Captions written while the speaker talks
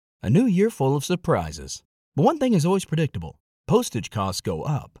A new year full of surprises. But one thing is always predictable. Postage costs go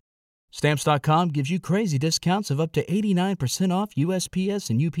up. Stamps.com gives you crazy discounts of up to 89% off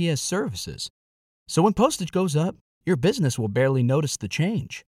USPS and UPS services. So when postage goes up, your business will barely notice the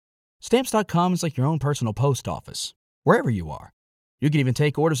change. Stamps.com is like your own personal post office, wherever you are. You can even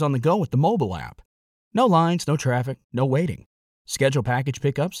take orders on the go with the mobile app. No lines, no traffic, no waiting. Schedule package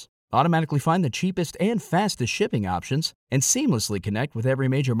pickups, automatically find the cheapest and fastest shipping options, and seamlessly connect with every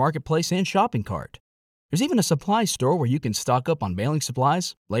major marketplace and shopping cart. There's even a supply store where you can stock up on mailing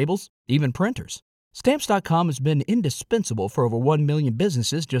supplies, labels, even printers. Stamps.com has been indispensable for over 1 million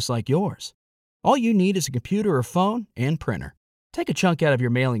businesses just like yours. All you need is a computer or phone and printer. Take a chunk out of your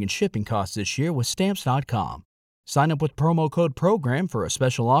mailing and shipping costs this year with Stamps.com. Sign up with promo code PROGRAM for a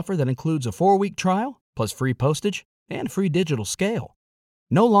special offer that includes a 4-week trial, plus free postage and free digital scale.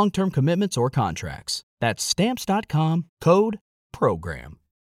 No long-term commitments or contracts. That's Stamps.com, code PROGRAM.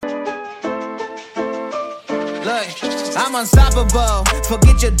 Look, I'm unstoppable.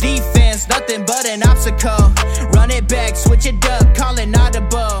 Forget your defense, nothing but an obstacle. Run it back, switch it up, call it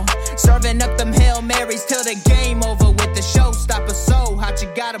audible. Serving up them Hail Marys till the game over with the showstopper. So hot, you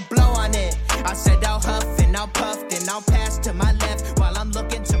gotta blow on it. I said I'll huff and I'll puff, then I'll pass to my left while I'm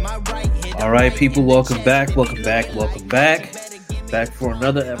looking to my right. All right, people, welcome back. Back for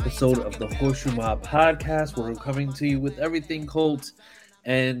another episode of the HorseShoe Mob podcast, where we're coming to you with everything Colts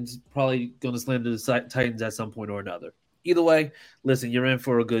and probably going to slander the Titans at some point or another. Either way, listen, you're in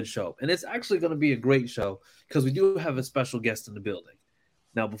for a good show. And it's actually going to be a great show because we do have a special guest in the building.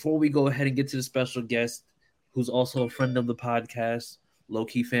 Now, before we go ahead and get to the special guest, who's also a friend of the podcast,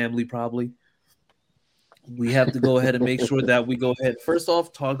 low-key family probably, we have to go ahead and make sure that we go ahead. First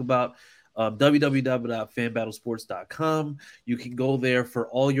off, talk about www.fanbattlesports.com. You can go there for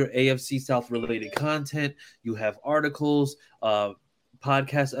all your AFC South related content. You have articles,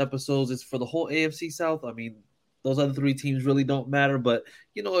 podcast episodes. It's for the whole AFC South. I mean, those other 3 teams really don't matter, but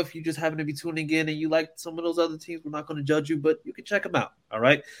you know, if you just happen to be tuning in and you like some of those other teams, we're not going to judge you, but you can check them out. All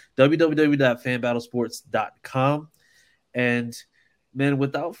right, www.fanbattlesports.com. And man,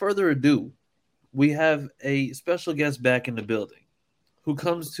 without further ado, we have a special guest back in the building who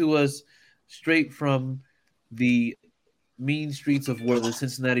comes to us straight from the mean streets of where the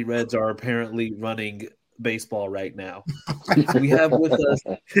Cincinnati Reds are apparently running baseball right now. we have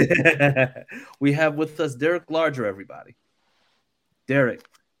with us Derek Larger, everybody. Derek,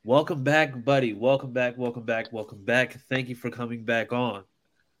 welcome back, buddy. Welcome back. Thank you for coming back on.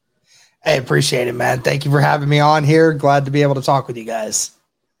 Hey, appreciate it, man. Thank you for having me on here. Glad to be able to talk with you guys.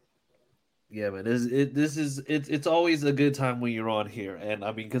 Yeah, man. It's always a good time when you're on here. And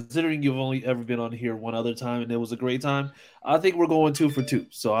I mean, considering you've only ever been on here one other time and it was a great time, I think we're going 2 for 2.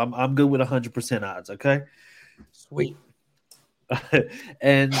 So I'm good with 100% odds, okay? Sweet.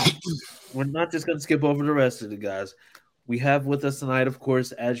 And we're not just going to skip over the rest of the guys. We have with us tonight, of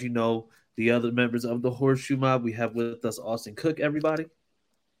course, as you know, the other members of the HorseShoe Mob. We have with us Austin Cook, everybody.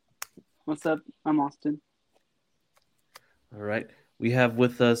 What's up? I'm Austin. All right. We have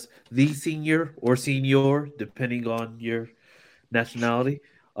with us the senior or senior, depending on your nationality.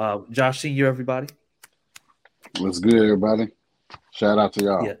 Josh Senior, everybody. What's good, everybody? Shout out to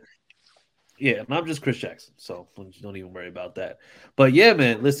y'all. Yeah, and I'm just Chris Jackson, so don't even worry about that. But yeah,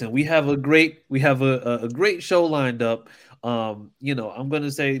 man, listen, we have a great show lined up. You know, I'm gonna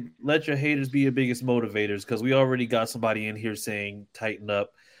say let your haters be your biggest motivators because we already got somebody in here saying tighten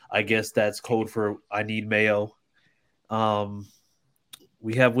up. I guess that's code for I need mayo.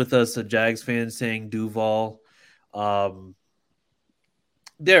 We have with us a Jags fan saying Duval.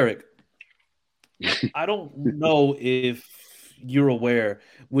 Derek, I don't know if you're aware.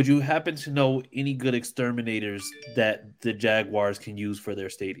 Would you happen to know any good exterminators that the Jaguars can use for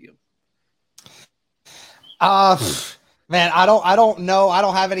their stadium? Man, I don't know. I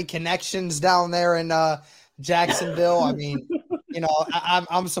don't have any connections down there in Jacksonville. I mean, you know,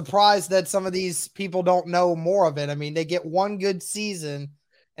 I'm surprised that some of these people don't know more of it. I mean, they get one good season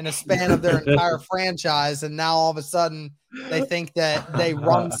in a span of their entire franchise, and now all of a sudden they think that they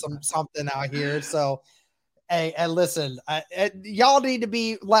run something out here. So, hey, and listen, y'all need to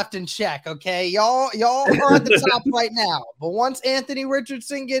be left in check, okay? Y'all are at the top right now, but once Anthony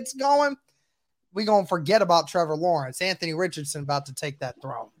Richardson gets going, we're gonna forget about Trevor Lawrence. Anthony Richardson about to take that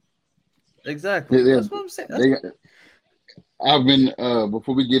throne. Exactly. Yeah, that's what I'm saying. I've been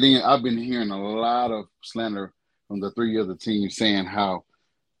before we get in, I've been hearing a lot of slander from the 3 other teams saying how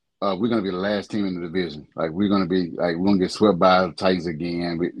we're going to be the last team in the division. Like we're going to get swept by the Titans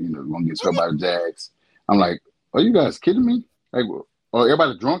again. We're going to get swept by the Jags. I'm like, are you guys kidding me? Like, are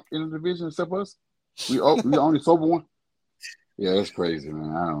everybody drunk in the division except us? We only sober one. Yeah, that's crazy,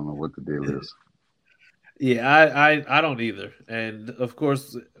 man. I don't know what the deal is. Yeah, I don't either. And of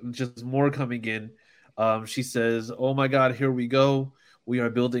course, just more coming in. She says, "Oh my God, here we go. We are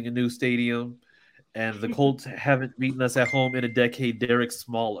building a new stadium, and the Colts haven't beaten us at home in a decade. Derek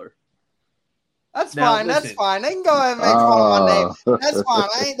Smaller." That's Now, fine. That's listen. fine. They can go ahead and make fun of my name. Oh. That's fine.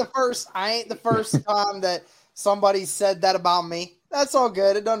 I ain't the first. I ain't the first time that somebody said that about me. That's all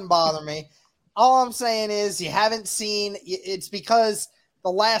good. It doesn't bother me. All I'm saying is you haven't seen. It's because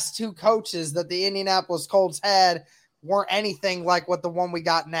the last two coaches that the Indianapolis Colts had weren't anything like what the one we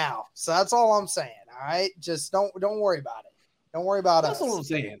got now. So that's all I'm saying. All right, just don't worry about it. Don't worry about That's us. all I'm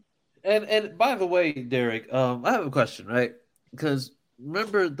saying. And by the way, Derek, I have a question, right? Because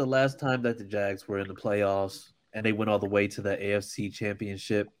remember the last time that the Jags were in the playoffs and they went all the way to the AFC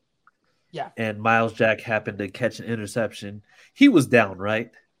Championship, Yeah. and Miles Jack happened to catch an interception. He was down,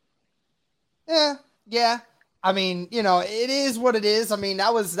 right? Yeah. I mean, it is what it is. I mean,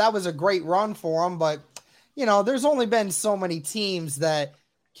 that was a great run for him, but there's only been so many teams that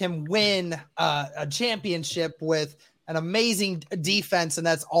can win a championship with an amazing defense, and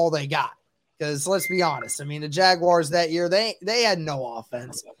that's all they got. Because let's be honest, I mean, the Jaguars that year they had no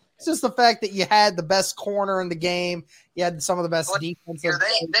offense. It's just the fact that you had the best corner in the game, you had some of the best defense.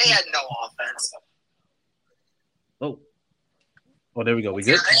 They had no offense. Oh, there we go. We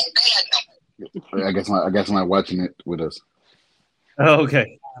good? I guess I'm not watching it with us. Oh,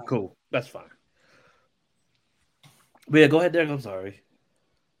 okay, cool. That's fine. But yeah, go ahead, Derek. I'm sorry.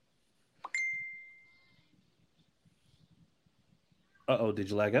 Uh-oh, did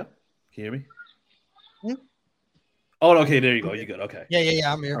you lag out? Can you hear me? Oh, okay, there you go. You good. Okay.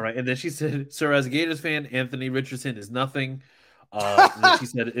 Yeah, I'm here. All right. And then she said, "Sir, as a Gators fan, Anthony Richardson is nothing." And then she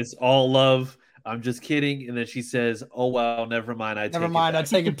said, "It's all love. I'm just kidding." And then she says, "Oh, well, never mind. I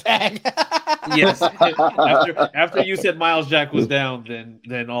take it back." Yes. After you said Miles Jack was down,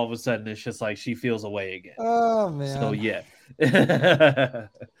 then all of a sudden it's just like she feels away again. Oh, man. So, yeah.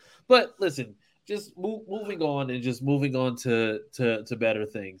 But listen, just moving on and just moving on to better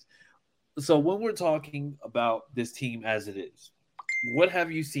things. So when we're talking about this team as it is, what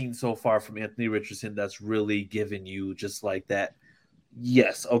have you seen so far from Anthony Richardson that's really given you just like that?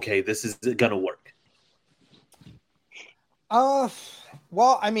 Yes, okay, this is gonna work.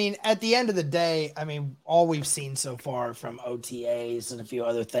 Well, I mean, at the end of the day, I mean, all we've seen so far from OTAs and a few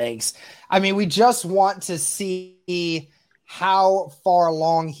other things, I mean, we just want to see how far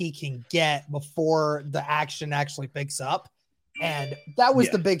along he can get before the action actually picks up. And that was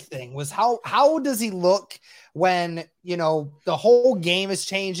the big thing, was how does he look when, the whole game is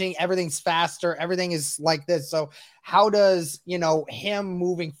changing, everything's faster, everything is like this. So how does, him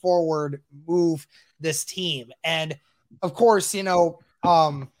moving forward move this team? And of course,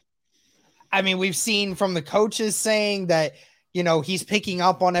 I mean, we've seen from the coaches saying that, he's picking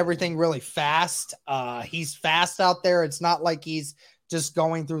up on everything really fast. He's fast out there. It's not like he's just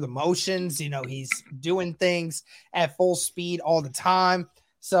going through the motions. He's doing things at full speed all the time.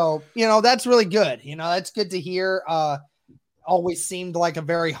 So, that's really good. That's good to hear. Always seemed like a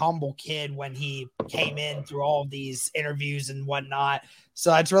very humble kid when he came in through all of these interviews and whatnot.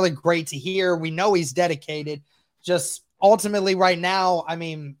 So that's really great to hear. We know he's dedicated. Just ultimately right now, I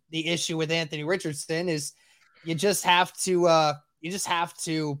mean, the issue with Anthony Richardson is you just have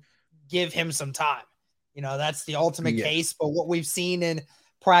to give him some time. That's the ultimate case. But what we've seen in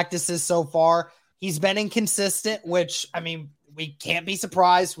practices so far, he's been inconsistent, which, I mean, we can't be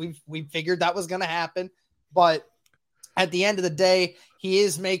surprised. We figured that was going to happen. But at the end of the day, he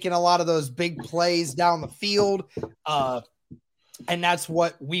is making a lot of those big plays down the field. And that's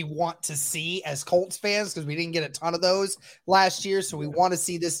what we want to see as Colts fans, because we didn't get a ton of those last year. So we want to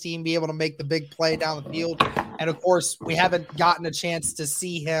see this team be able to make the big play down the field. And of course, we haven't gotten a chance to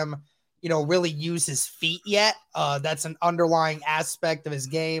see him, really use his feet yet. That's an underlying aspect of his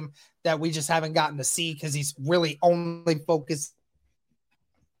game that we just haven't gotten to see, because he's really only focused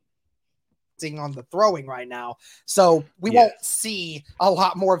on the throwing right now. So we won't see a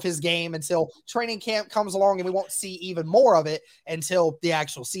lot more of his game until training camp comes along, and we won't see even more of it until the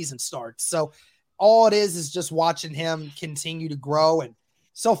actual season starts. So all it is just watching him continue to grow. And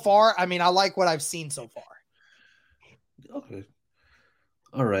so far, I mean, I like what I've seen so far. Okay.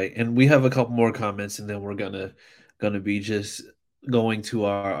 All right. And we have a couple more comments, and then we're gonna be just going to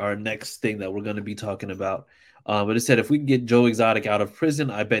our next thing that we're going to be talking about. But it said, if we can get Joe Exotic out of prison,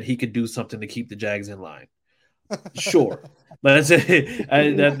 I bet he could do something to keep the Jags in line. Sure. But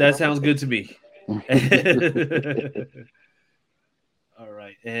that sounds good to me. All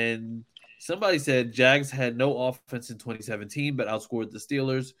right. And somebody said Jags had no offense in 2017, but outscored the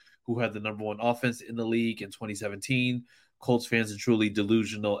Steelers, who had the number one offense in the league in 2017. Colts fans are truly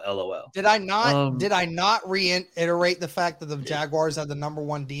delusional. LOL. Did I not reiterate the fact that the Jaguars had the number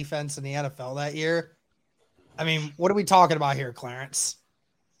 1 defense in the NFL that year? I mean, what are we talking about here, Clarence?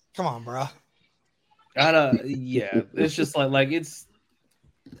 Come on, bro. Yeah, it's just like it's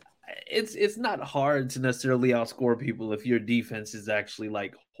not hard to necessarily outscore people if your defense is actually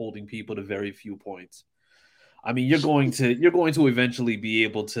like holding people to very few points. I mean, you're going to eventually be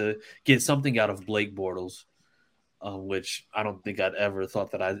able to get something out of Blake Bortles, which I don't think I'd ever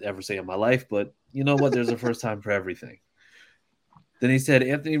thought that I'd ever say in my life. But you know what? There's a first time for everything. Then he said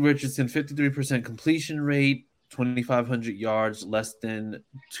Anthony Richardson, 53% completion rate, 2,500 yards, less than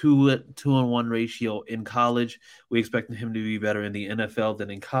 2-1 ratio in college. We expect him to be better in the NFL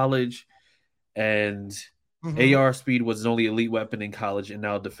than in college. And AR speed was his only elite weapon in college, and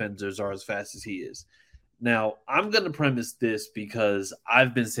now defenders are as fast as he is. Now, I'm going to premise this because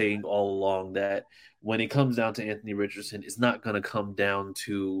I've been saying all along that when it comes down to Anthony Richardson, it's not going to come down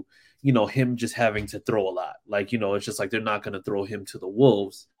to, him just having to throw a lot. Like, it's just like they're not going to throw him to the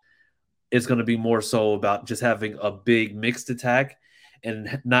wolves. It's going to be more so about just having a big mixed attack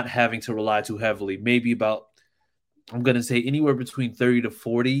and not having to rely too heavily. Maybe about, I'm going to say anywhere between 30 to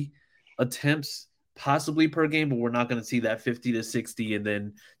 40 attempts possibly per game, but we're not going to see that 50 to 60 and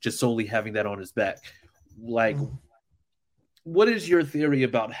then just solely having that on his back. Like, what is your theory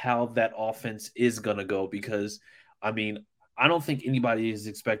about how that offense is going to go? Because, I mean, I don't think anybody is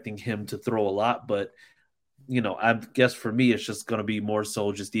expecting him to throw a lot, but, I guess for me, it's just going to be more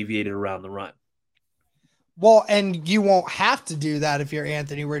so just deviated around the run. Well, and you won't have to do that if you're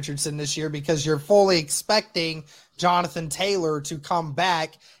Anthony Richardson this year because you're fully expecting Jonathan Taylor to come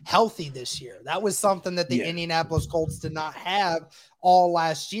back healthy this year. That was something that the Indianapolis Colts did not have all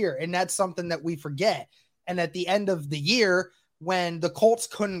last year, and that's something that we forget. And at the end of the year, when the Colts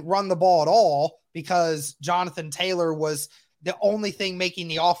couldn't run the ball at all because Jonathan Taylor was the only thing making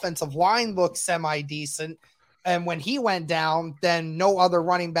the offensive line look semi-decent, and when he went down, then no other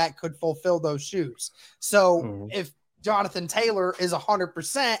running back could fulfill those shoes. So if Jonathan Taylor is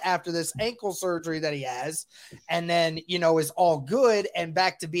 100% after this ankle surgery that he has, and then, is all good and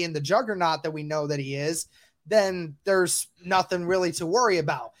back to being the juggernaut that we know that he is, then there's nothing really to worry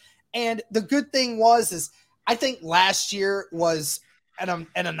about. And the good thing is I think last year was an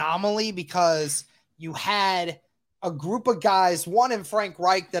anomaly because you had a group of guys, one in Frank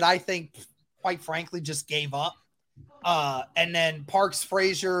Reich that I think, quite frankly, just gave up. And then Parks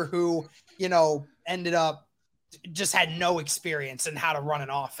Frazier, who, ended up just had no experience in how to run an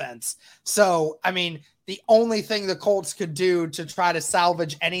offense. So, I mean, the only thing the Colts could do to try to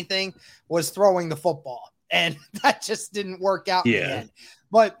salvage anything was throwing the football. And that just didn't work out in the end.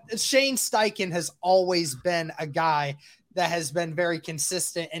 But Shane Steichen has always been a guy that has been very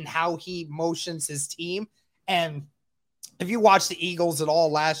consistent in how he motions his team. And if you watch the Eagles at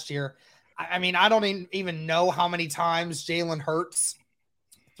all last year, I mean, I don't even know how many times Jalen Hurts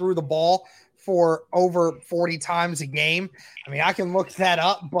threw the ball for over 40 times a game. I mean, I can look that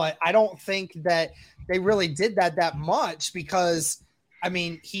up, but I don't think that they really did that much because, I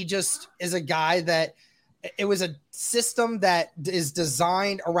mean, he just is a guy that it was a system that is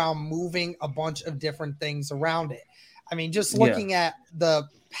designed around moving a bunch of different things around it. I mean, just looking at the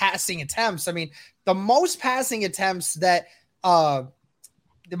passing attempts, I mean, the most passing attempts that Jalen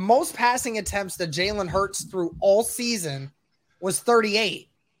Hurts threw all season was 38,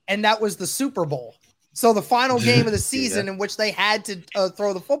 and that was the Super Bowl. So the final game of the season in which they had to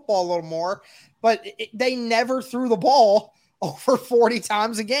throw the football a little more, but they never threw the ball over 40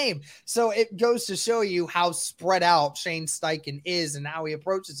 times a game. So it goes to show you how spread out Shane Steichen is and how he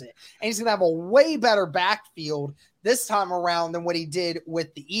approaches it. And he's going to have a way better backfield this time around than what he did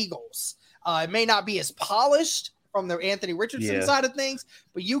with the Eagles. It may not be as polished from the Anthony Richardson side of things,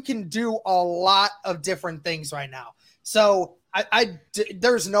 but you can do a lot of different things right now. So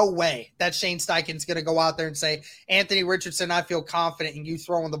there's no way that Shane Steichen's going to go out there and say, Anthony Richardson, I feel confident in you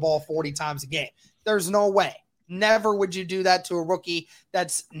throwing the ball 40 times a game. There's no way. Never would you do that to a rookie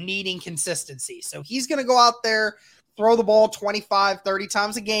that's needing consistency. So he's going to go out there, throw the ball 25, 30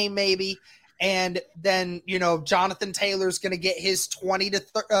 times a game maybe, and then, Jonathan Taylor's going to get his 20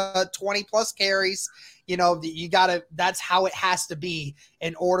 to 20 plus carries. That's how it has to be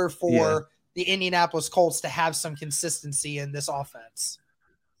in order for the Indianapolis Colts to have some consistency in this offense.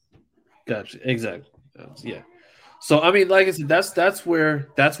 Gotcha. Exactly. Yeah. So, I mean, like I said, that's where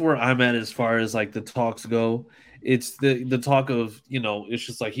I'm at as far as like the talks go. It's the talk of, it's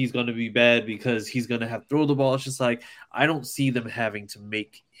just like he's going to be bad because he's going to have to throw the ball. It's just like I don't see them having to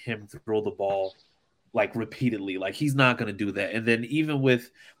make him throw the ball like repeatedly. Like he's not going to do that. And then even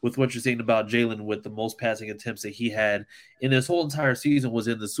with what you're saying about Jalen, with the most passing attempts that he had in this whole entire season was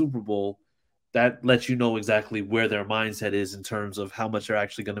in the Super Bowl, that lets you know exactly where their mindset is in terms of how much they're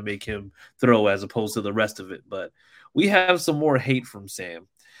actually going to make him throw as opposed to the rest of it. But we have some more hate from Sam.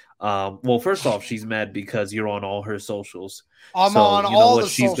 Well, first off, she's mad because you're on all her socials. I'm so, on you know all what, the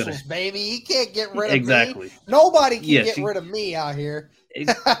she's socials, baby. You can't get rid of exactly. me. Nobody can Yeah, get rid of me out here.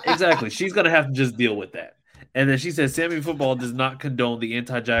 Exactly. She's going to have to just deal with that. And then she says, Sammy Football does not condone the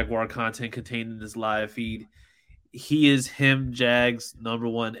anti-Jaguar content contained in this live feed. He is him, Jags, number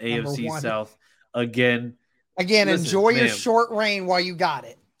one, AFC South. Again, listen, enjoy your short reign while you got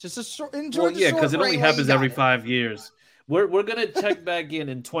it. Just enjoy the short reign. because it only happens every 5 years. We're going to check back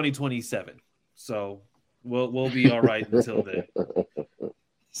in 2027. So we'll be all right until then.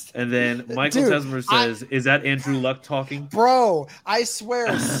 And then Michael Tesmer says, is that Andrew Luck talking? Bro, I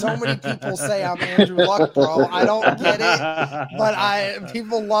swear so many people say I'm Andrew Luck, bro. I don't get it, but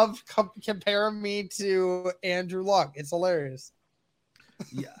people love comparing me to Andrew Luck. It's hilarious.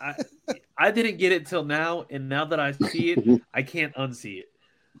 Yeah, I didn't get it till now, and now that I see it, I can't unsee it.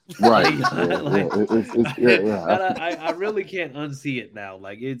 Right. I really can't unsee it now.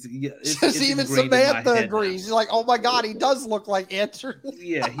 Like it's even Samantha agrees. She's like, oh my god, he does look like Andrew.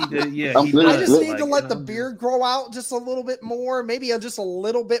 Yeah, he did. Yeah, I just need to let the beard grow out just a little bit more. Maybe just a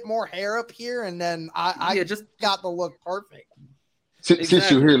little bit more hair up here, and then I just got the look perfect.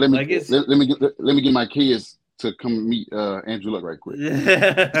 Since you're here, let me get my kids to come meet Andrew Luck right quick.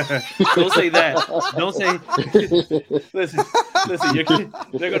 Don't say that. Don't say. Listen. Your kid,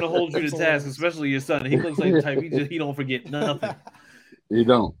 they're gonna hold you to task, especially your son. He looks like the type he don't forget nothing. He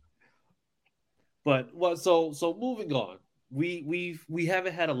don't. But so moving on. We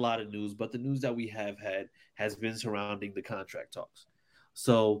haven't had a lot of news, but the news that we have had has been surrounding the contract talks.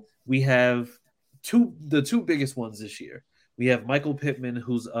 So we have the two biggest ones this year. We have Michael Pittman,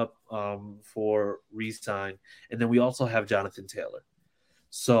 who's up for re-sign, and then we also have Jonathan Taylor.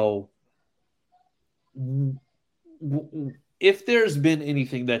 So, if there's been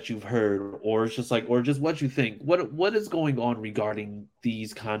anything that you've heard, or just what you think, what is going on regarding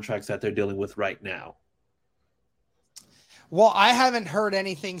these contracts that they're dealing with right now? Well, I haven't heard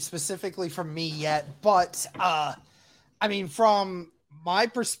anything specifically from me yet, but I mean, from my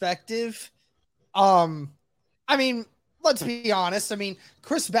perspective, let's be honest. I mean,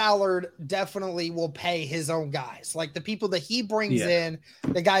 Chris Ballard definitely will pay his own guys. Like the people that he brings in,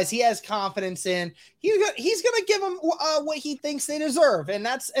 the guys he has confidence in, he's going to give them what he thinks they deserve. And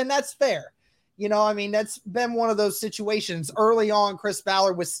that's fair. You know, I mean, that's been one of those situations early on. Chris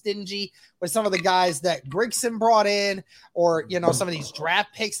Ballard was stingy with some of the guys that Grigson brought in, or, you know, some of these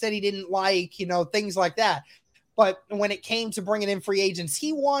draft picks that he didn't like, you know, things like that. But when it came to bringing in free agents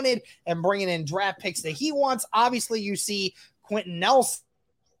he wanted and bringing in draft picks that he wants, obviously you see Quentin Nelson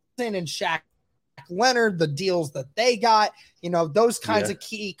and Shaq Leonard, the deals that they got, you know, those kinds of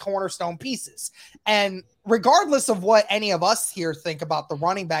key cornerstone pieces. And regardless of what any of us here think about the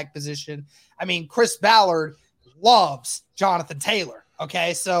running back position, I mean, Chris Ballard loves Jonathan Taylor.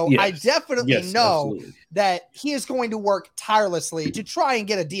 Okay, so I definitely know that he is going to work tirelessly to try and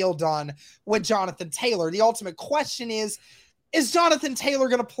get a deal done with Jonathan Taylor. The ultimate question is Jonathan Taylor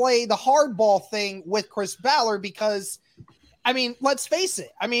going to play the hardball thing with Chris Ballard? Because, I mean, let's face it.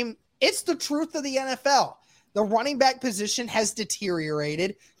 I mean, it's the truth of the NFL. The running back position has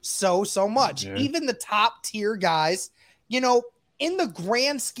deteriorated so much. Yeah. Even the top tier guys, you know, in the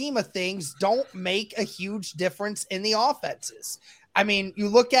grand scheme of things, don't make a huge difference in the offenses. I mean, you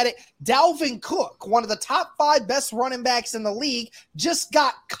look at it, Dalvin Cook, one of the top 5 best running backs in the league, just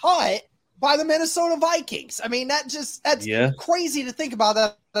got cut by the Minnesota Vikings. I mean, that's crazy to think about.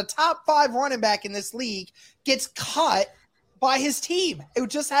 That the top 5 running back in this league gets cut by his team. It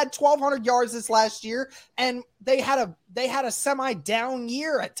just had 1,200 yards this last year, and they had a semi-down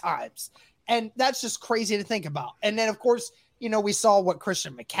year at times. And that's just crazy to think about. And then, of course, you know, we saw what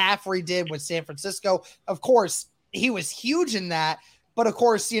Christian McCaffrey did with San Francisco. Of course, he was huge in that, but of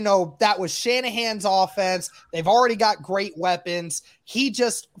course, you know, that was Shanahan's offense. They've already got great weapons. He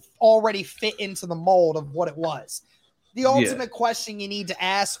just already fit into the mold of what it was. The ultimate question you need to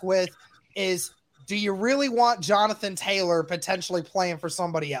ask is, do you really want Jonathan Taylor potentially playing for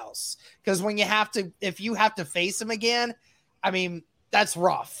somebody else? Because if you have to face him again, I mean, that's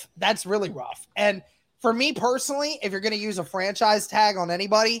rough. That's really rough. And for me personally, if you're going to use a franchise tag on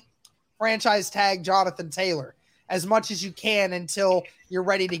anybody, franchise tag Jonathan Taylor as much as you can until you're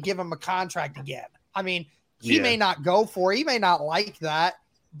ready to give him a contract again. I mean, he may not go for it. He may not like that,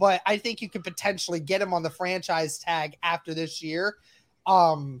 but I think you could potentially get him on the franchise tag after this year.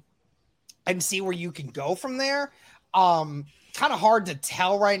 and see where you can go from there. Kind of hard to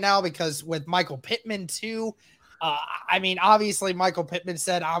tell right now because with Michael Pittman too, I mean, obviously Michael Pittman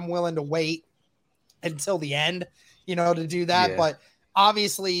said, I'm willing to wait until the end, to do that. Yeah. But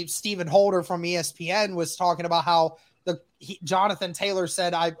obviously Stephen Holder from ESPN was talking about how Jonathan Taylor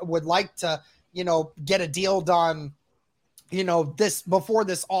said, I would like to, get a deal done, this before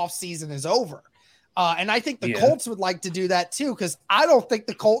this off season is over. And I think the Colts would like to do that too, because I don't think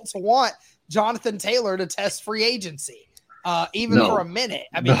the Colts want Jonathan Taylor to test free agency, even for a minute.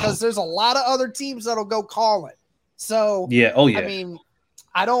 I mean, because there's a lot of other teams that'll go calling. So, I mean,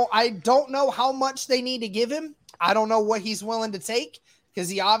 I don't know how much they need to give him. I don't know what he's willing to take because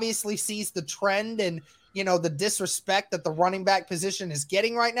he obviously sees the trend and, the disrespect that the running back position is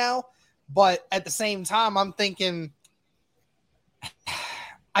getting right now. But at the same time, I'm thinking,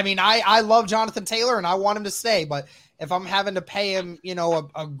 I mean, I love Jonathan Taylor and I want him to stay, but if I'm having to pay him,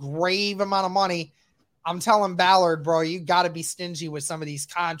 a grave amount of money, I'm telling Ballard, bro, you got to be stingy with some of these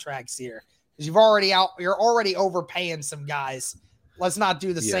contracts here because you're already overpaying some guys. Let's not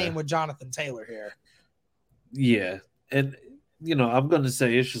do the same with Jonathan Taylor here. Yeah. And, I'm going to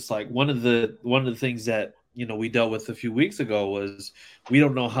say it's just like one of the things that, we dealt with a few weeks ago was we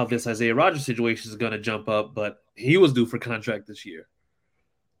don't know how this Isaiah Rodgers situation is going to jump up, but he was due for contract this year.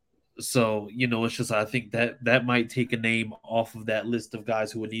 So, it's just, I think that might take a name off of that list of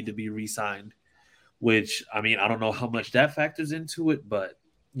guys who would need to be re-signed, which, I mean, I don't know how much that factors into it, but,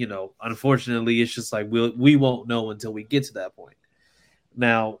 unfortunately, it's just like we won't know until we get to that point.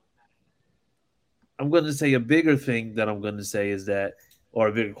 Now, I'm going to say a bigger thing that I'm going to say is that, or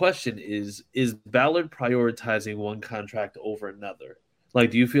a bigger question is Ballard prioritizing one contract over another?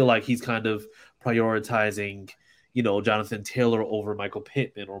 Like, do you feel like he's kind of prioritizing Jonathan Taylor over Michael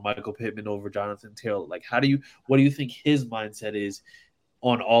Pittman or Michael Pittman over Jonathan Taylor? Like, what do you think his mindset is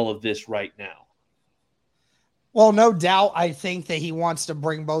on all of this right now? Well, no doubt. I think that he wants to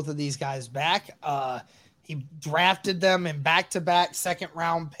bring both of these guys back. He drafted them in back-to-back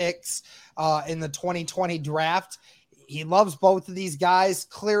second-round picks in the 2020 draft. He loves both of these guys.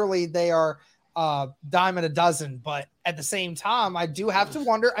 Clearly, they are dime a dozen, but at the same time, I do have to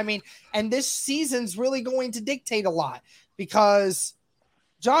wonder. I mean, and this season's really going to dictate a lot because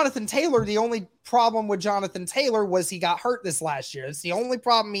Jonathan Taylor, the only problem with Jonathan Taylor was he got hurt this last year. It's the only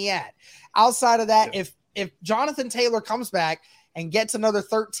problem he had. Outside of that, if Jonathan Taylor comes back and gets another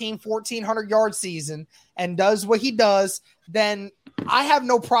 1,400 yard season and does what he does, then I have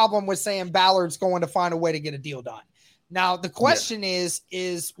no problem with saying Ballard's going to find a way to get a deal done. Now, the question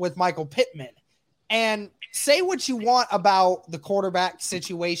is with Michael Pittman. And say what you want about the quarterback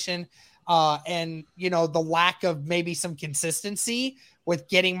situation and, the lack of maybe some consistency with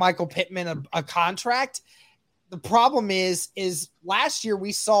getting Michael Pittman a contract. The problem is last year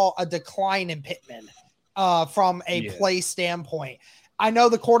we saw a decline in Pittman from a play standpoint. I know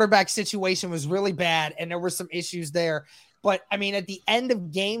the quarterback situation was really bad and there were some issues there. But, I mean, at the end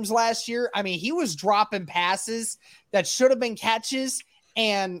of games last year, I mean, he was dropping passes that should have been catches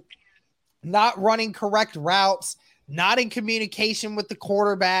and not running correct routes, not in communication with the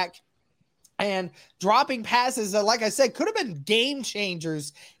quarterback, and dropping passes that, like I said, could have been game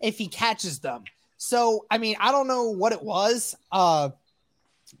changers if he catches them. So, I mean, I don't know what it was.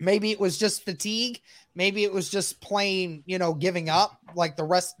 Maybe it was just fatigue. Maybe it was just plain, giving up like the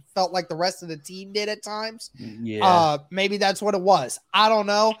rest of the team did at times. Yeah. Maybe that's what it was. I don't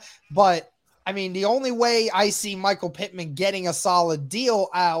know. But I mean, the only way I see Michael Pittman getting a solid deal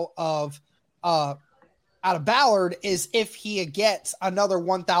out of Ballard is if he gets another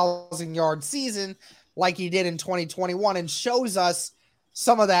 1,000 yard season like he did in 2021 and shows us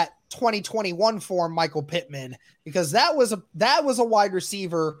some of that 2021 form Michael Pittman, because that was a wide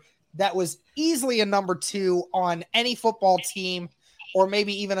receiver that was easily a number 2 on any football team, or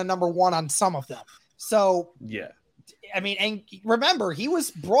maybe even a number 1 on some of them. So, I mean, and remember, he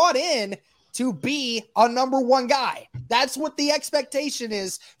was brought in to be a number 1 guy. That's what the expectation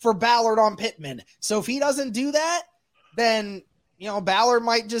is for Ballard on Pittman. So if he doesn't do that, then, Ballard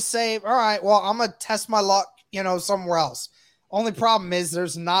might just say, all right, well, I'm going to test my luck, somewhere else. Only problem is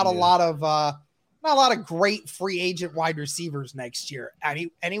there's not a lot of great free agent wide receivers next year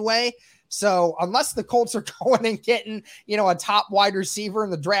anyway. So unless the Colts are going and getting, a top wide receiver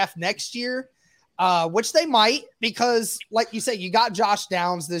in the draft next year, which they might, because like you said, you got Josh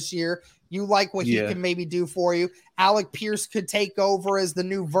Downs this year. You like what he can maybe do for you. Alec Pierce could take over as the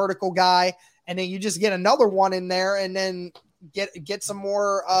new vertical guy. And then you just get another one in there and then get some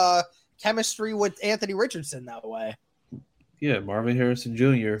more chemistry with Anthony Richardson that way. Yeah, Marvin Harrison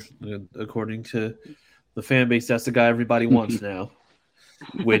Jr., according to the fan base, that's the guy everybody wants now.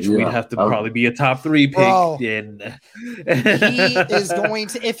 which we'd have to probably be a top 3 pick. Bro, and he is going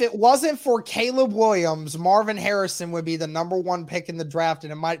to. If it wasn't for Caleb Williams, Marvin Harrison would be the number 1 pick in the draft,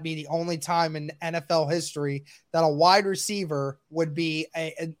 and it might be the only time in NFL history that a wide receiver would be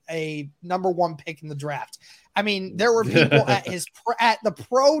a number 1 pick in the draft. I mean, there were people at the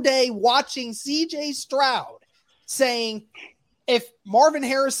pro day watching CJ Stroud saying if Marvin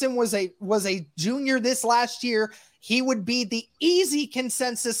Harrison was a junior this last year, he would be the easy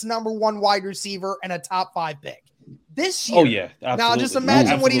consensus number 1 wide receiver and a top 5 pick this year. Oh yeah. Absolutely. Now just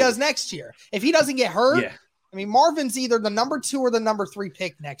imagine what he does next year. If he doesn't get hurt, yeah. I mean, Marvin's either the number 2 or the number 3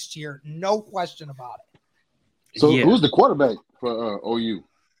 pick next year. No question about it. So who's the quarterback for OU?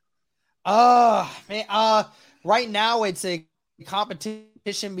 Man, right now it's a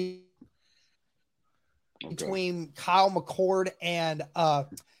competition between Kyle McCord and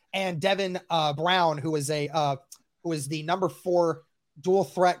Devin Brown, who is the number 4 dual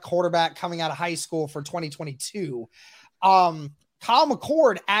threat quarterback coming out of high school for 2022. Kyle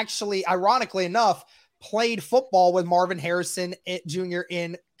McCord actually, ironically enough, played football with Marvin Harrison Jr.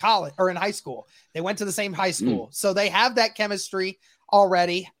 in college or in high school. They went to the same high school. So they have that chemistry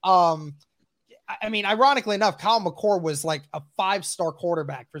already. I mean, ironically enough, Kyle McCord was like a 5-star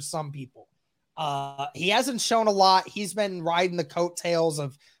quarterback for some people. He hasn't shown a lot. He's been riding the coattails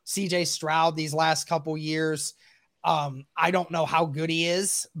of CJ Stroud these last couple years. I don't know how good he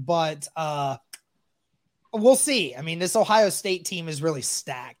is, but we'll see. I mean, this Ohio State team is really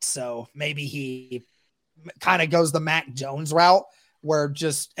stacked, so maybe he kind of goes the Mac Jones route, where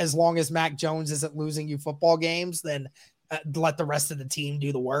just as long as Mac Jones isn't losing you football games, then let the rest of the team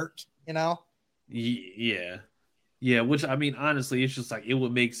do the work, you know? Yeah. Yeah, which, I mean, honestly, it's just like it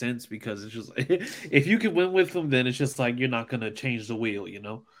would make sense because it's just like, if you can win with them, then it's just like you're not going to change the wheel, you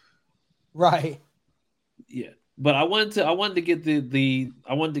know? Right. Yeah. But I wanted to get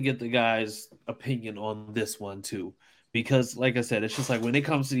the guys' opinion on this one too, because like I said, it's just like when it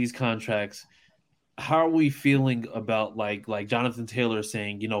comes to these contracts, how are we feeling about like Jonathan Taylor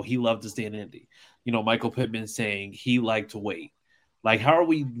saying, you know, he loved to stay in Indy, you know, Michael Pittman saying he liked to wait. Like, how are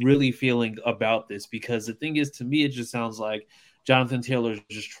we really feeling about this? Because the thing is, to me, it just sounds like Jonathan Taylor is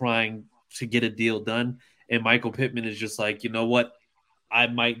just trying to get a deal done, and Michael Pittman is just like, you know what? I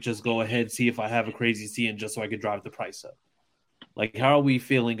might just go ahead and see if I have a crazy season just so I could drive the price up. Like, how are we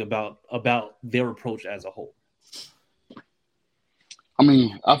feeling about their approach as a whole? I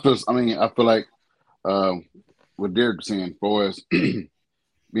feel like what Derek was saying, for us being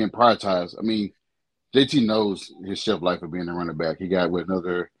prioritized. I mean, JT knows his shelf life of being a running back. He got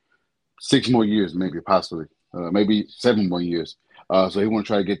another 6 more years, maybe possibly, maybe 7 more years. So he want to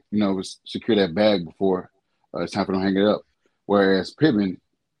try to get, secure that bag before it's time for him to hang it up. Whereas Pittman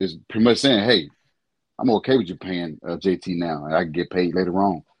is pretty much saying, "Hey, I'm okay with you paying JT now, and I can get paid later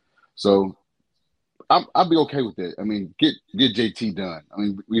on." So I'll be okay with that. I mean, get JT done. I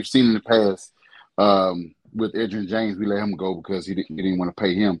mean, we've seen in the past with Adrian James, we let him go because he didn't want to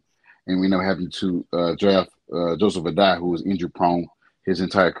pay him, and we never having to draft Joseph Adai, who was injury prone his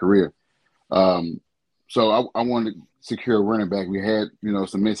entire career. So I wanted to secure a running back. We had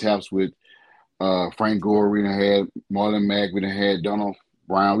some mishaps with Frank Gore. We done had Marlon Mack. We done had Donald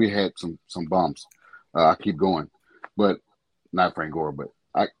Brown. We had some bumps. I keep going, but not Frank Gore. But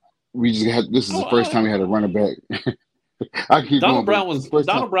we just had. This is the first time we had a running back. I keep Donald going.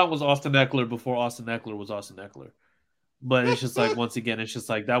 Donald Brown was Austin Eckler before Austin Eckler was Austin Eckler. But it's just like, once again, it's just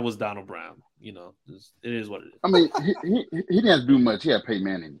like that was Donald Brown. It is what it is. I mean, he didn't have to do much. He had Peyton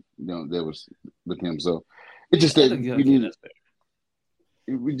Manning, that was with him. So it's just that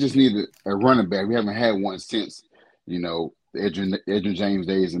we just needed a running back. We haven't had one since, the Adrian James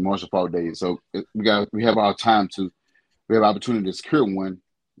days and Marshall Faulk days. So we have our time we have opportunity to secure one.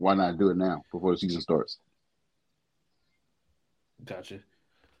 Why not do it now before the season starts? Gotcha.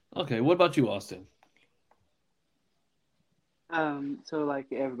 Okay, what about you, Austin? So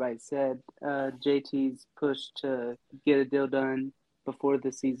like everybody said, JT's pushed to get a deal done before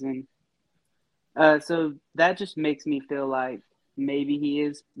the season. So that just makes me feel like maybe he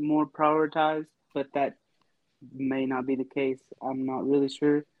is more prioritized, but that may not be the case. I'm not really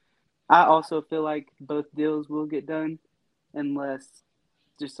sure. I also feel like both deals will get done unless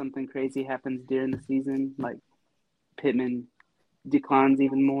just something crazy happens during the season, like Pittman declines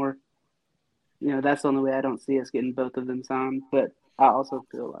even more. That's the only way I don't see us getting both of them signed. But I also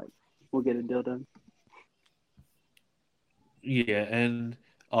feel like we'll get a deal done. Yeah, and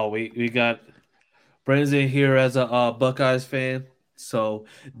we got Brandon's in here as a Buckeyes fan. So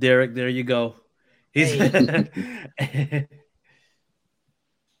Derek, there you go. He's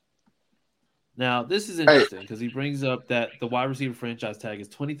Now, this is Hey, interesting because he brings up that the wide receiver franchise tag is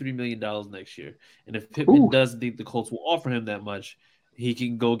 $23 million next year. And if Pittman ooh, doesn't think the Colts will offer him that much, he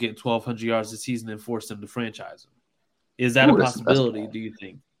can go get 1,200 yards a season and force them to franchise him. Is that a ooh, that's possibility, do you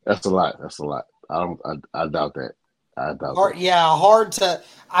think? that's a lot. That's a lot. I doubt that. I doubt Hard, that. yeah, hard to.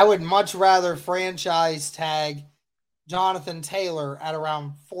 I would much rather franchise tag Jonathan Taylor at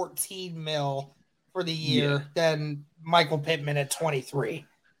around 14 mil for the Yeah. year than Michael Pittman at 23.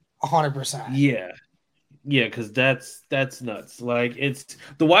 100%. Yeah. Yeah, because that's nuts. Like it's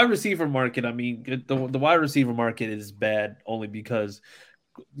the wide receiver market. I mean, the wide receiver market is bad only because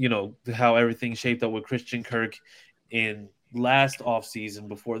how everything shaped up with Christian Kirk in last offseason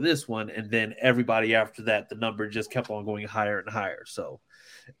before this one, and then everybody after that, the number just kept on going higher and higher. So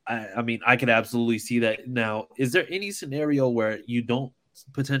I mean, I could absolutely see that. Now, is there any scenario where you don't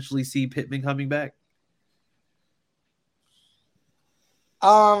potentially see Pittman coming back?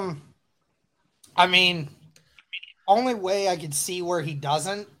 I mean, only way I could see where he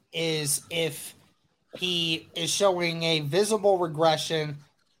doesn't is if he is showing a visible regression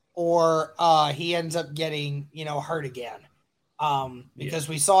or he ends up getting, hurt again. Because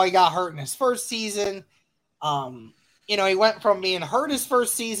we saw he got hurt in his first season. He went from being hurt his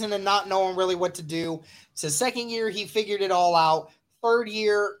first season and not knowing really what to do to second year, he figured it all out. Third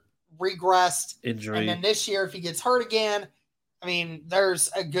year, regressed. Injury. And then this year, if he gets hurt again, I mean, there's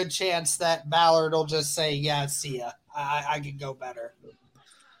a good chance that Ballard will just say, yeah, see ya. I could go better.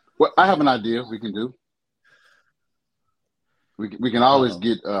 Well, I have an idea we can do. We can always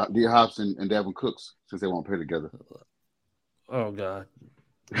get D. Hops and Devin Cooks since they won't play together. Oh God.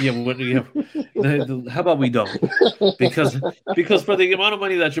 Yeah, how about we don't? Because for the amount of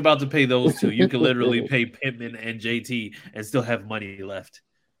money that you're about to pay those two, you can literally pay Pittman and JT and still have money left.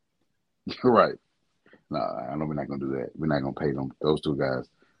 Right. No, I know we're not gonna do that. We're not gonna pay them. Those two guys.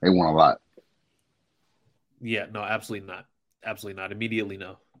 They want a lot. Yeah, no, absolutely not. Absolutely not. Immediately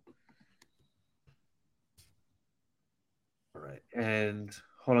no. All right. And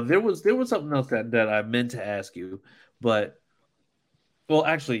hold on. There was something else that I meant to ask you, but well,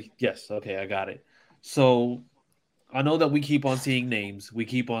 actually, yes. Okay, I got it. So I know that we keep on seeing names. We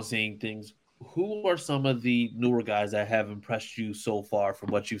keep on seeing things. Who are some of the newer guys that have impressed you so far from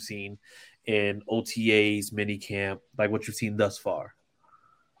what you've seen in OTAs, minicamp, like what you've seen thus far?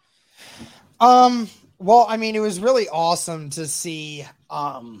 Well, I mean, it was really awesome to see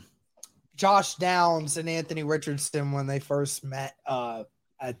Josh Downs and Anthony Richardson when they first met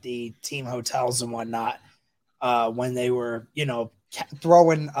at the team hotels and whatnot, when they were,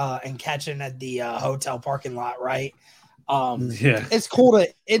 throwing and catching at the hotel parking lot, right? Yeah, it's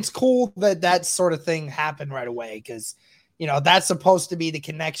cool that sort of thing happened right away because that's supposed to be the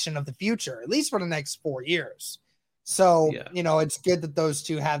connection of the future, at least for the next 4 years. So it's good that those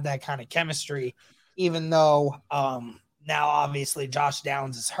two have that kind of chemistry, even though now obviously Josh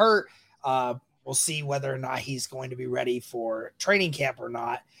Downs is hurt. We'll see whether or not he's going to be ready for training camp or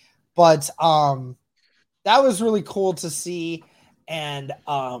not, but that was really cool to see. And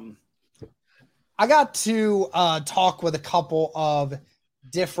I got to talk with a couple of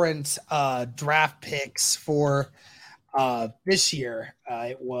different draft picks for this year.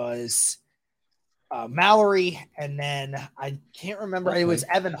 It was Mallory, and then I can't remember. Okay. It was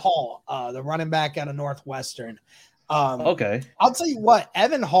Evan Hall, the running back out of Northwestern. Okay. I'll tell you what,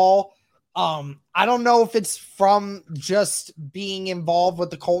 Evan Hall, I don't know if it's from just being involved with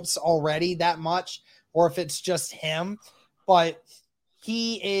the Colts already that much or if it's just him, but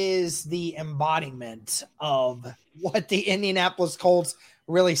he is the embodiment of what the Indianapolis Colts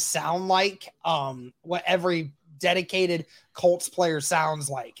really sound like, what every dedicated Colts player sounds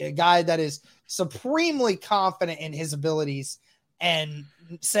like. A guy that is supremely confident in his abilities and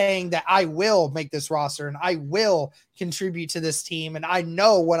saying that I will make this roster and I will contribute to this team and I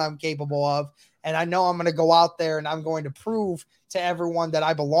know what I'm capable of and I know I'm going to go out there and I'm going to prove to everyone that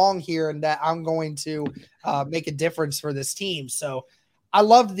I belong here and that I'm going to make a difference for this team. So I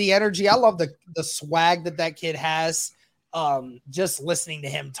loved the energy. I love the swag that kid has. Just listening to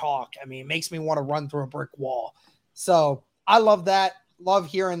him talk, I mean, it makes me want to run through a brick wall. So I love that. Love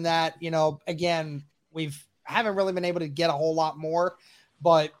hearing that. Again, haven't really been able to get a whole lot more,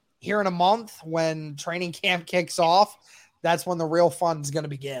 but here in a month when training camp kicks off, that's when the real fun is going to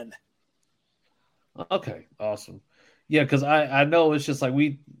begin. Okay, awesome. Yeah, because I know it's just like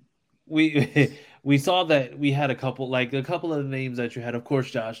we saw that we had a couple of the names that you had. Of course,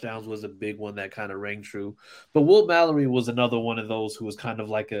 Josh Downs was a big one that kind of rang true, but Will Mallory was another one of those who was kind of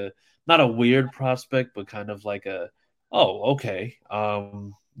like not a weird prospect, but kind of like okay.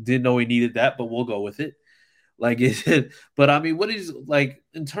 Didn't know he needed that, but we'll go with it. Like, is it? But I mean, what is like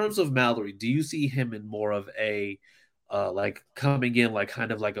in terms of Mallory? Do you see him in more of a like coming in like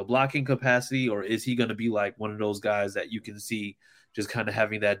kind of like a blocking capacity, or is he going to be like one of those guys that you can see just kind of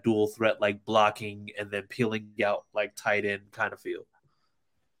having that dual threat, like blocking and then peeling out like tight end kind of feel?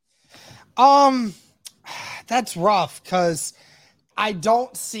 That's rough because I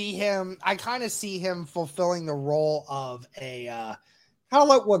don't see him. I kind of see him fulfilling the role of a kind of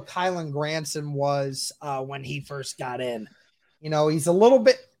like what Kylan Granson was when he first got in. You know, he's a little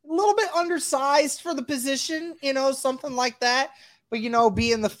bit undersized for the position. You know, something like that. But you know,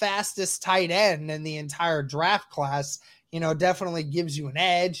 being the fastest tight end in the entire draft class, you know, definitely gives you an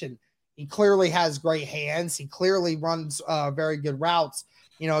edge. And he clearly has great hands. He clearly runs very good routes.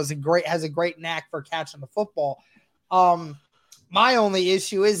 You know, has a great knack for catching the football. My only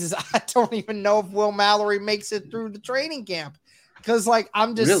issue is I don't even know if Will Mallory makes it through the training camp because, like,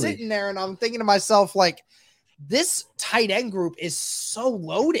 I'm just sitting there and I'm thinking to myself, like, this tight end group is so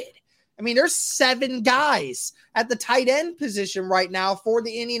loaded. I mean, there's 7 guys at the tight end position right now for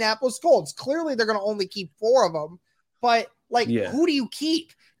the Indianapolis Colts. Clearly, they're going to only keep 4 of them, but like, who do you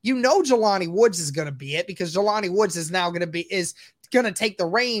keep? You know, Jelani Woods is going to be it because Jelani Woods is now going to take the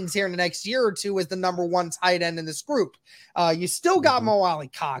reins here in the next year or two as the number 1 tight end in this group. You still got Mo Alley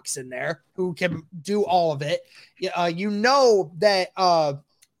Cox in there who can do all of it. You know that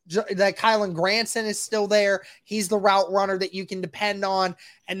Kylan Granson is still there. He's the route runner that you can depend on.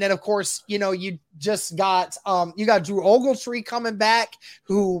 And then, of course, you know, you just got you got Drew Ogletree coming back,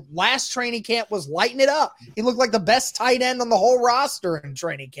 who last training camp was lighting it up. He looked like the best tight end on the whole roster in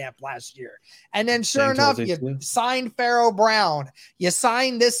training camp last year. And then sure enough, you signed Pharaoh Brown. You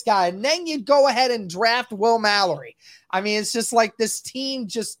signed this guy. And then you go ahead and draft Will Mallory. I mean, it's just like this team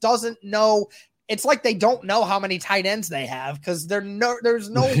just doesn't know. It's like they don't know how many tight ends they have because there's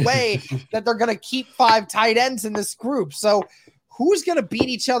no way that they're going to keep 5 tight ends in this group. So who's going to beat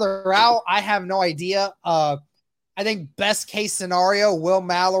each other out? I have no idea. I think best case scenario, Will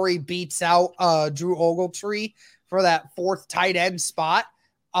Mallory beats out Drew Ogletree for that 4th tight end spot.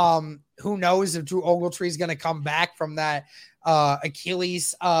 Who knows if Drew Ogletree is going to come back from that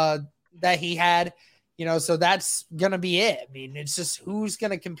Achilles that he had. You know, so that's going to be it. I mean, it's just who's going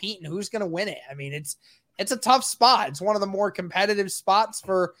to compete and who's going to win it. I mean, it's a tough spot. It's one of the more competitive spots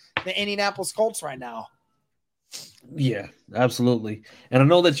for the Indianapolis Colts right now. Yeah, absolutely. And I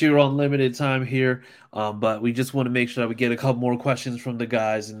know that you're on limited time here, but we just want to make sure that we get a couple more questions from the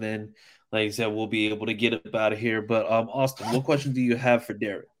guys. And then, like I said, we'll be able to get up out of here. But Austin, what question do you have for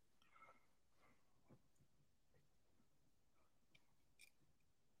Derek?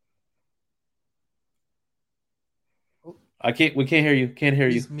 We can't hear you. Can't hear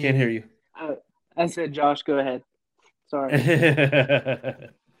you. Can't hear you. I said, Josh, go ahead. Sorry. I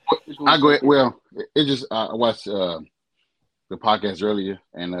go ahead. Well, it just I watched the podcast earlier,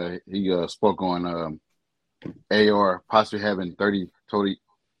 and he spoke on AR possibly having 30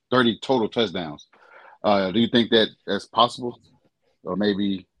 total touchdowns. Do you think that that's possible, or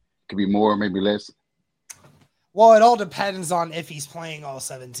maybe it could be more, maybe less? Well, it all depends on if he's playing all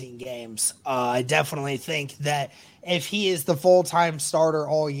 17 games. I definitely think that if he is the full-time starter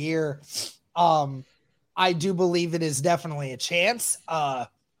all year, I do believe it is definitely a chance.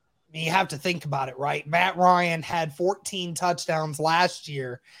 You have to think about it, right? Matt Ryan had 14 touchdowns last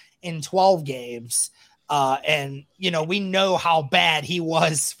year in 12 games. And, you know, we know how bad he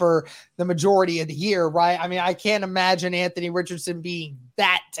was for the majority of the year, right? I mean, I can't imagine Anthony Richardson being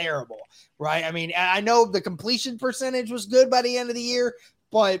that terrible, right? I mean, I know the completion percentage was good by the end of the year,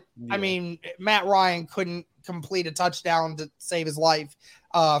 but I mean, Matt Ryan couldn't complete a touchdown to save his life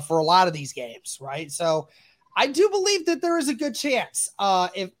for a lot of these games, right? So I do believe that there is a good chance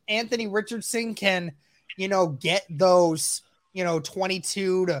if Anthony Richardson can, you know, get those, you know,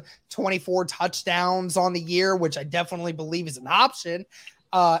 22 to 24 touchdowns on the year, which I definitely believe is an option.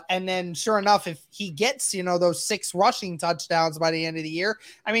 And then sure enough, if he gets, you know, those 6 rushing touchdowns by the end of the year,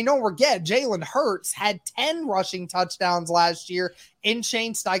 I mean, don't forget, Jalen Hurts had 10 rushing touchdowns last year in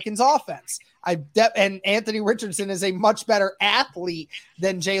Shane Steichen's offense. And Anthony Richardson is a much better athlete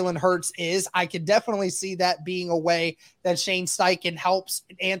than Jalen Hurts is. I could definitely see that being a way that Shane Steichen helps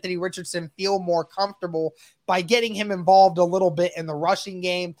Anthony Richardson feel more comfortable by getting him involved a little bit in the rushing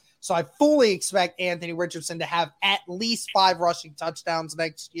game. So I fully expect Anthony Richardson to have at least 5 rushing touchdowns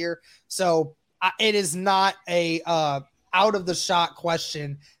next year. So it is not a out of the shot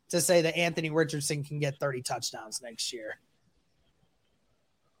question to say that Anthony Richardson can get 30 touchdowns next year.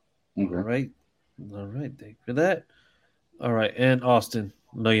 Okay. All right. Thank you for that. All right. And Austin,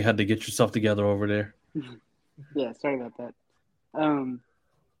 I know you had to get yourself together over there. Yeah, sorry about that.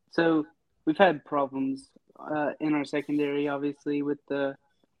 So we've had problems in our secondary, obviously, with the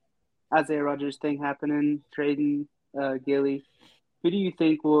Isaiah Rodgers thing happening, trading Gilly. Who do you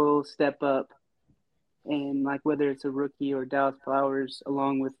think will step up and, like, whether it's a rookie or Dallas Flowers,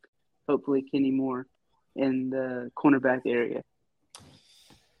 along with hopefully Kenny Moore in the cornerback area?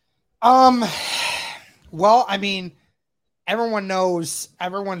 Well, I mean, everyone's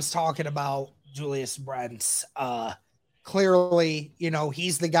talking about Julius Brents. Clearly,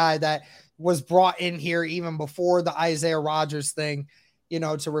 he's the guy that was brought in here even before the Isaiah Rodgers thing,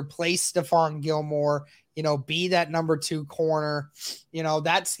 to replace Stephon Gilmore, be that number 2 corner.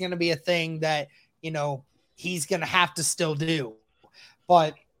 That's going to be a thing that, he's going to have to still do.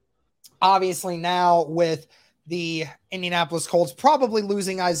 But obviously now with the Indianapolis Colts probably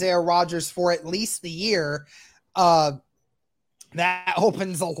losing Isaiah Rodgers for at least the year, that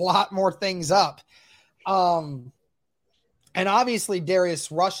opens a lot more things up. And obviously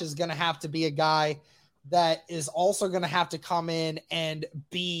Darius Rush is going to have to be a guy that is also going to have to come in and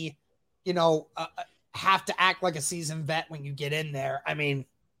be, have to act like a seasoned vet when you get in there. I mean,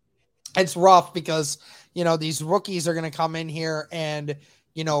 it's rough because, these rookies are going to come in here and,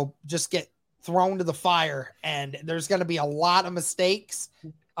 just get thrown to the fire, and there's going to be a lot of mistakes.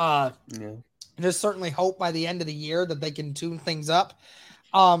 There's certainly hope by the end of the year that they can tune things up.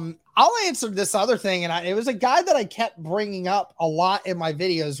 I'll answer this other thing, and it was a guy that I kept bringing up a lot in my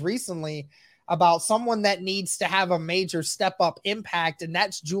videos recently about someone that needs to have a major step up impact, and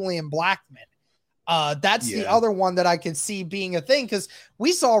that's Julian Blackmon. That's the other one that I could see being a thing, because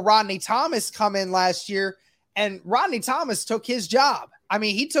we saw Rodney Thomas come in last year, and Rodney Thomas took his job. I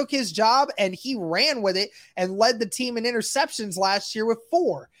mean, he took his job and he ran with it and led the team in interceptions last year with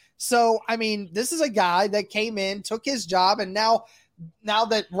 4. So, I mean, this is a guy that came in, took his job, and now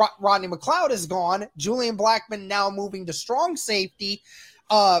that Rodney McLeod is gone, Julian Blackmon now moving to strong safety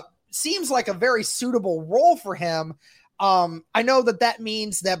seems like a very suitable role for him. I know that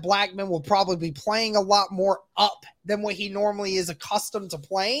means that Blackmon will probably be playing a lot more up than what he normally is accustomed to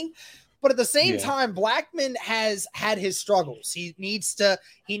playing. But at the same time, Blackmon has had his struggles. He needs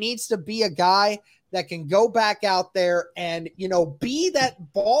to be a guy that can go back out there and, be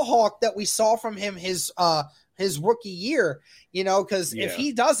that ball hawk that we saw from him his rookie year, because if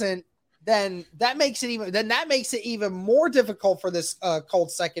he doesn't, then that makes it even more difficult for this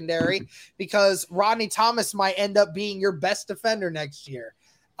Colts secondary, because Rodney Thomas might end up being your best defender next year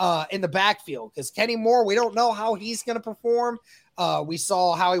in the backfield, because Kenny Moore, we don't know how he's going to perform. We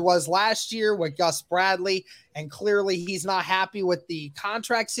saw how he was last year with Gus Bradley, and clearly he's not happy with the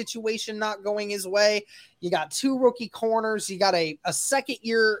contract situation not going his way. You got 2 rookie corners. You got a second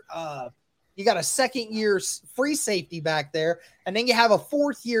year free safety back there, and then you have a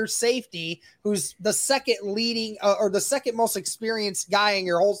 4th-year safety who's the second leading or the second most experienced guy in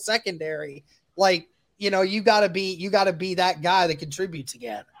your whole secondary. Like, you got to be that guy that contributes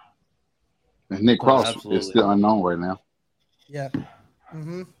again. And Nick Cross is still unknown right now. Yeah.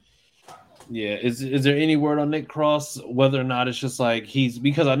 Mm-hmm. Yeah. Is there any word on Nick Cross, whether or not it's just like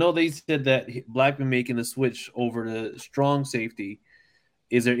because I know they said that Blackmon making the switch over to strong safety.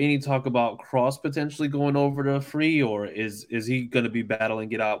 Is there any talk about Cross potentially going over to free, or is he going to be battling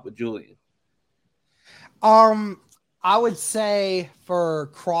get out with Julian? I would say for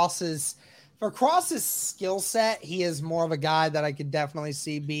Cross's skill set, he is more of a guy that I could definitely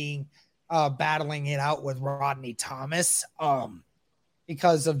see being battling it out with Rodney Thomas,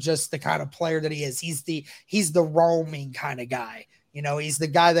 because of just the kind of player that he is. He's the roaming kind of guy. He's the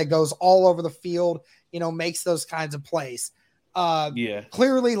guy that goes all over the field, makes those kinds of plays.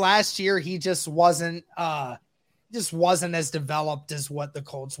 Clearly last year he just wasn't as developed as what the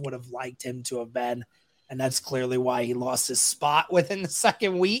Colts would have liked him to have been, and that's clearly why he lost his spot within the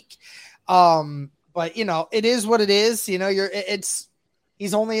second week. But it is what it is.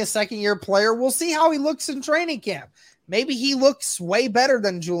 He's only a second-year player. We'll see how he looks in training camp. Maybe he looks way better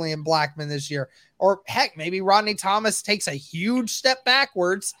than Julian Blackmon this year. Or, heck, maybe Rodney Thomas takes a huge step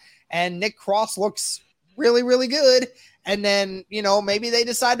backwards and Nick Cross looks really, really good. And then, maybe they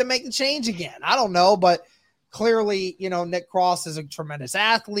decide to make the change again. I don't know. But clearly, Nick Cross is a tremendous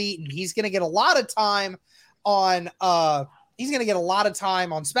athlete, and he's going to get a lot of time on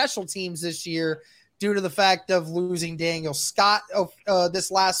special teams this year, due to the fact of losing Daniel Scott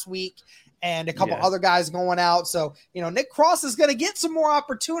this last week and a couple other guys going out. So, Nick Cross is going to get some more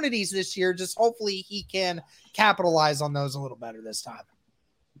opportunities this year. Just hopefully he can capitalize on those a little better this time.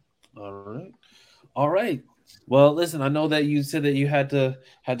 All right. Well, listen, I know that you said that you had to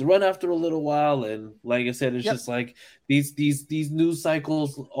run after a little while, and like I said, it's just like these news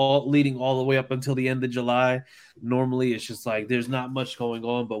cycles all leading all the way up until the end of July. Normally, it's just like there's not much going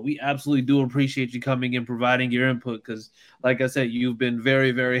on, but we absolutely do appreciate you coming and providing your input because, like I said, you've been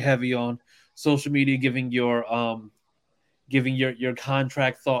very, very heavy on social media, giving your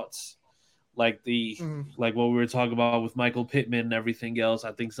contract thoughts. Like like what we were talking about with Michael Pittman and everything else.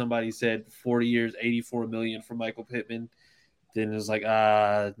 I think somebody said 40 years, 84 million for Michael Pittman. Then it was like,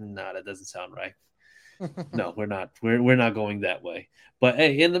 no, that doesn't sound right. No, we're not. We're not going that way. But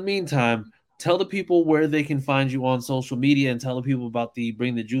hey, in the meantime, tell the people where they can find you on social media and tell the people about the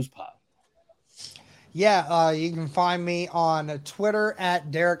Bring the Juice pod. Yeah, you can find me on Twitter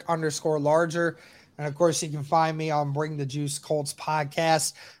at Derek_Larger. And of course, you can find me on Bring the Juice Colts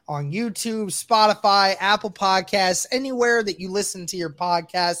podcast on YouTube, Spotify, Apple Podcasts, anywhere that you listen to your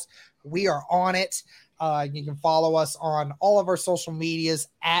podcast. We are on it. You can follow us on all of our social medias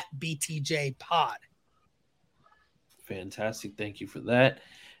at BTJ Pod. Fantastic. Thank you for that.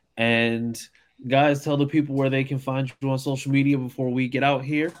 And guys, tell the people where they can find you on social media before we get out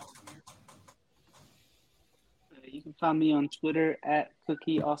here. You can find me on Twitter at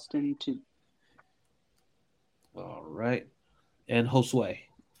CookieAustin2. All right. And Josue.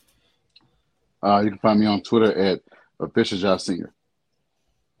 You can find me on Twitter at Official Josh Singer.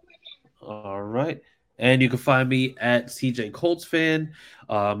 All right. And you can find me at CJ Colts Fan.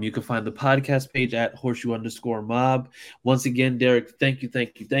 You can find the podcast page at HorseShoe_Mob. Once again, Derek, thank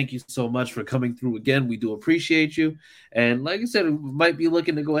you so much for coming through again. We do appreciate you. And like I said, we might be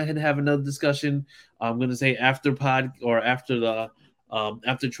looking to go ahead and have another discussion. I'm going to say after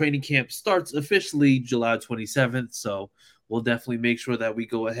training camp starts officially July 27th. So we'll definitely make sure that we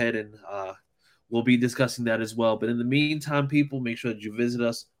go ahead and we'll be discussing that as well. But in the meantime, people, make sure that you visit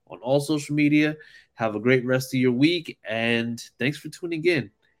us on all social media. Have a great rest of your week. And thanks for tuning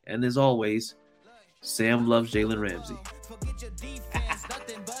in. And as always, Sam loves Jalen Ramsey. Forget your defense,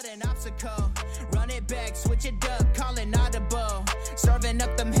 nothing but an obstacle. Run it back, switch it up, calling audible. Serving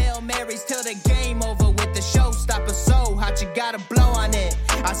up them Hail Marys till the game over with the showstopper. So hot you gotta blow on it.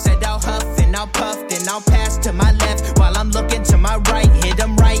 I said I'll huff and I'll puff and I'll pass to my